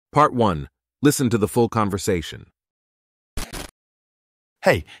Part 1. Listen to the full conversation.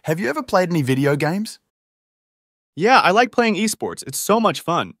 Hey, have you ever played any video games? Yeah, I like playing esports. It's so much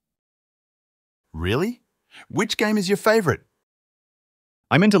fun. Really? Which game is your favorite?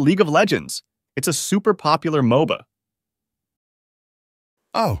 I'm into League of Legends. It's a super popular MOBA.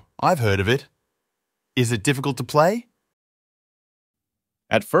 Oh, I've heard of it. Is it difficult to play?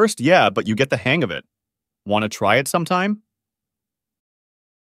 At first, yeah, but you get the hang of it. Want to try it sometime?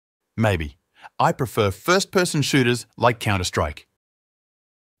 Maybe. I prefer first-person shooters like Counter-Strike.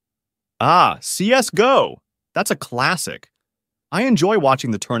 Ah, CSGO. That's a classic. I enjoy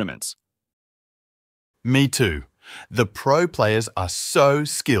watching the tournaments. Me too. The pro players are so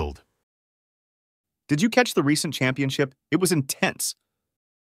skilled. Did you catch the recent championship? It was intense.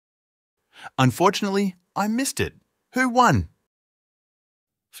 Unfortunately, I missed it. Who won?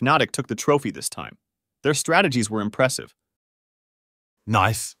 Fnatic took the trophy this time. Their strategies were impressive.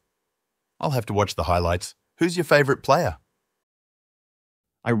 Nice. I'll have to watch the highlights. Who's your favorite player?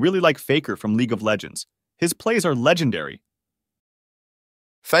 I really like Faker from League of Legends. His plays are legendary.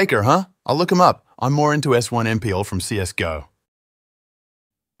 Faker, huh? I'll look him up. I'm more into S1 MPL from CSGO.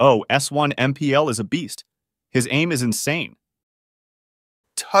 Oh, S1 MPL is a beast. His aim is insane.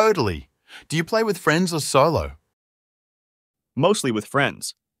 Totally. Do you play with friends or solo? Mostly with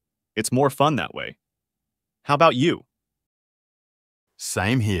friends. It's more fun that way. How about you?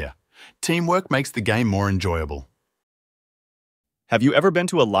 Same here. Teamwork makes the game more enjoyable. Have you ever been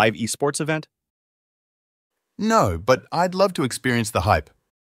to a live esports event? No, but I'd love to experience the hype.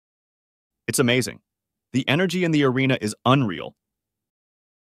 It's amazing. The energy in the arena is unreal.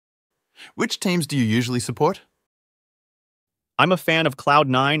 Which teams do you usually support? I'm a fan of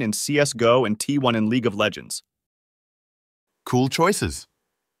Cloud9 in CSGO and T1 in League of Legends. Cool choices.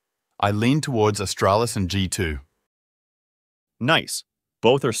 I lean towards Astralis and G2. Nice.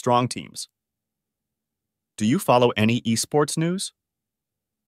 Both are strong teams. Do you follow any esports news?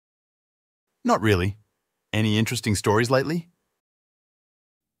 Not really. Any interesting stories lately?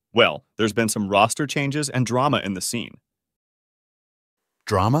 Well, there's been some roster changes and drama in the scene.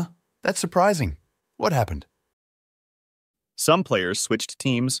 Drama? That's surprising. What happened? Some players switched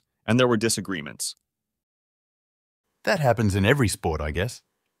teams, and there were disagreements. That happens in every sport, I guess.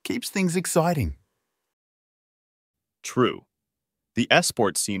 Keeps things exciting. True. The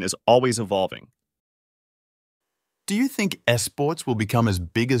esports scene is always evolving. Do you think esports will become as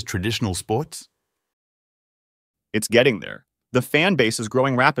big as traditional sports? It's getting there. The fan base is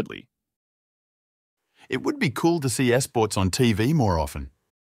growing rapidly. It would be cool to see esports on TV more often.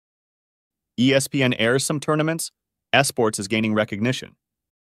 ESPN airs some tournaments. Esports is gaining recognition.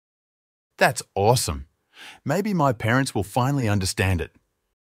 That's awesome. Maybe my parents will finally understand it.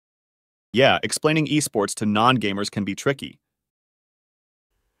 Yeah, explaining esports to non-gamers can be tricky.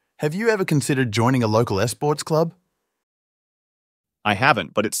 Have you ever considered joining a local esports club? I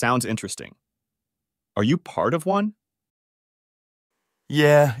haven't, but it sounds interesting. Are you part of one?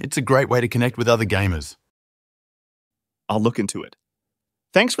 Yeah, it's a great way to connect with other gamers. I'll look into it.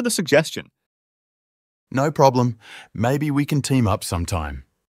 Thanks for the suggestion. No problem. Maybe we can team up sometime.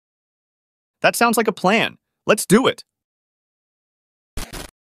 That sounds like a plan. Let's do it.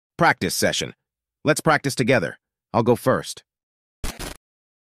 Practice session. Let's practice together. I'll go first.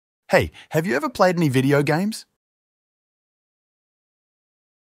 Hey, have you ever played any video games?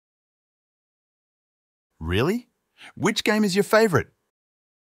 Really? Which game is your favorite?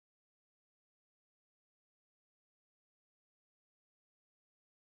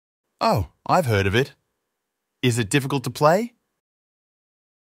 Oh, I've heard of it. Is it difficult to play?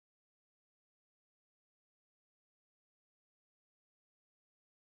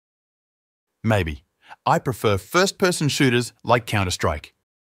 Maybe. I prefer first-person shooters like Counter-Strike.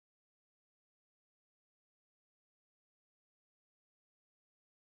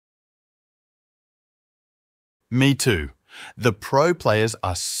 Me too. The pro players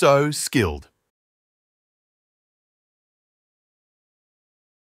are so skilled.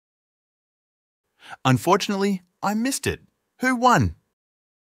 Unfortunately, I missed it. Who won?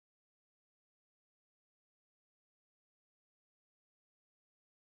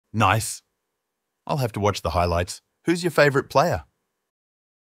 Nice. I'll have to watch the highlights. Who's your favorite player?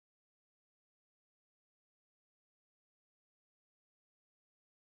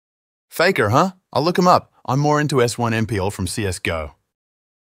 Faker, huh? I'll look him up. I'm more into S1 MPL from CSGO.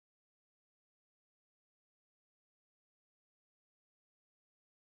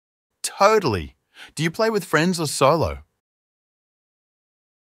 Totally. Do you play with friends or solo?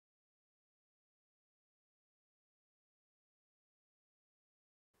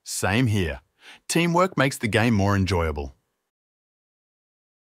 Same here. Teamwork makes the game more enjoyable.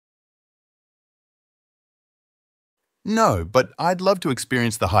 No, but I'd love to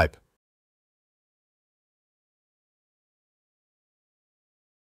experience the hype.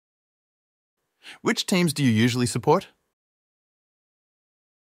 Which teams do you usually support?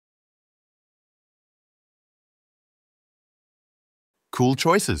 Cool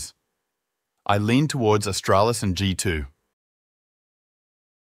choices. I lean towards Astralis and G2.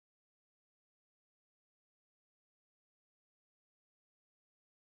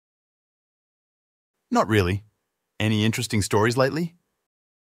 Not really. Any interesting stories lately?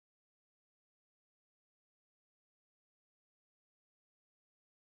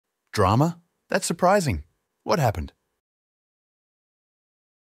 Drama? That's surprising. What happened?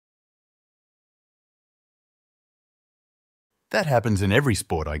 That happens in every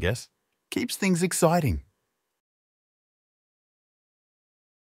sport, I guess. Keeps things exciting.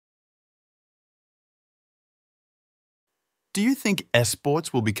 Do you think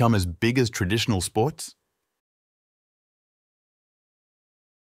esports will become as big as traditional sports?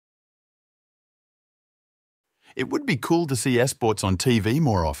 It would be cool to see esports on TV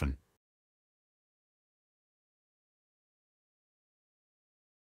more often.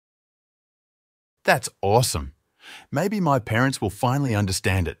 That's awesome. Maybe my parents will finally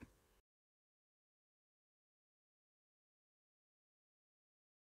understand it.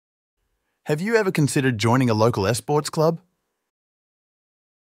 Have you ever considered joining a local esports club?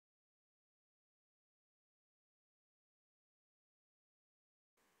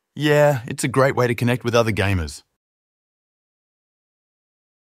 Yeah, it's a great way to connect with other gamers.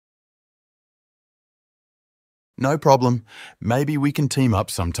 No problem. Maybe we can team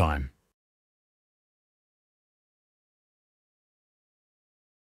up sometime.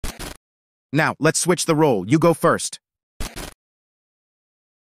 Now, let's switch the role. You go first.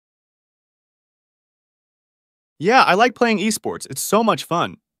 Yeah, I like playing esports. It's so much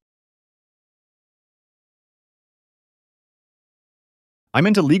fun. I'm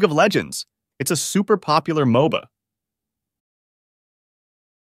into League of Legends. It's a super popular MOBA.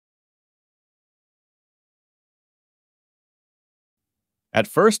 At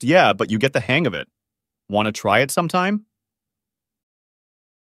first, yeah, but you get the hang of it. Want to try it sometime?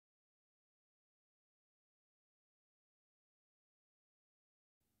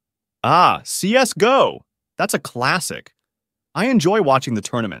 Ah, CSGO! That's a classic. I enjoy watching the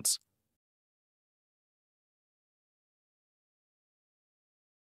tournaments.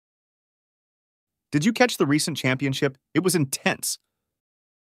 Did you catch the recent championship? It was intense.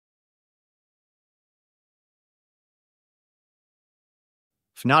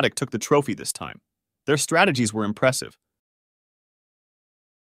 Fnatic took the trophy this time. Their strategies were impressive.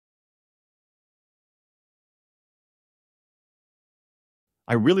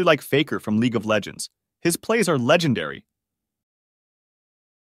 I really like Faker from League of Legends. His plays are legendary.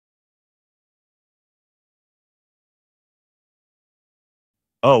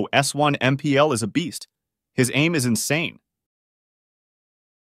 Oh, S1 MPL is a beast. His aim is insane.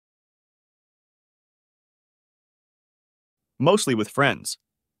 Mostly with friends.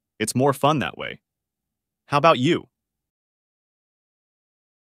 It's more fun that way. How about you?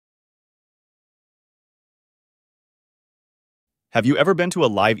 Have you ever been to a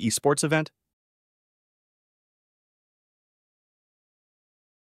live esports event?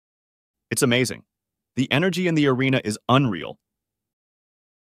 It's amazing. The energy in the arena is unreal.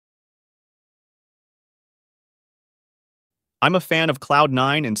 I'm a fan of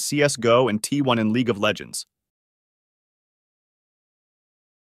Cloud9 in CSGO and T1 in League of Legends.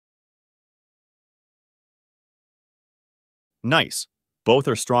 Nice. Both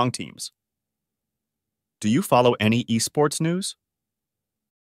are strong teams. Do you follow any esports news?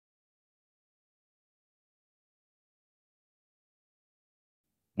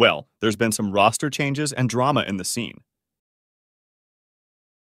 Well, there's been some roster changes and drama in the scene.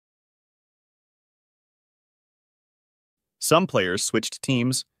 Some players switched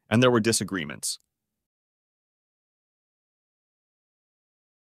teams, and there were disagreements.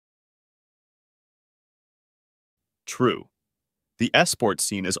 True. The esports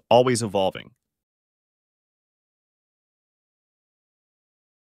scene is always evolving.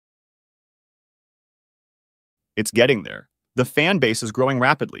 It's getting there. The fan base is growing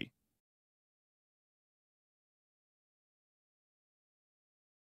rapidly.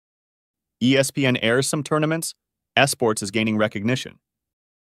 ESPN airs some tournaments. Esports is gaining recognition.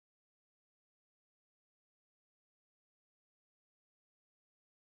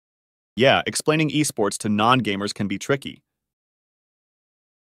 Yeah, explaining esports to non-gamers can be tricky.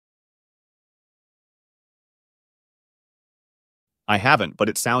 I haven't, but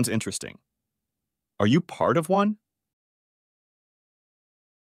it sounds interesting. Are you part of one?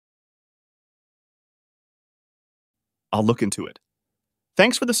 I'll look into it.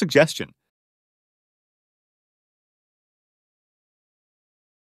 Thanks for the suggestion.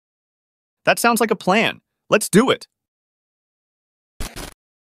 That sounds like a plan. Let's do it.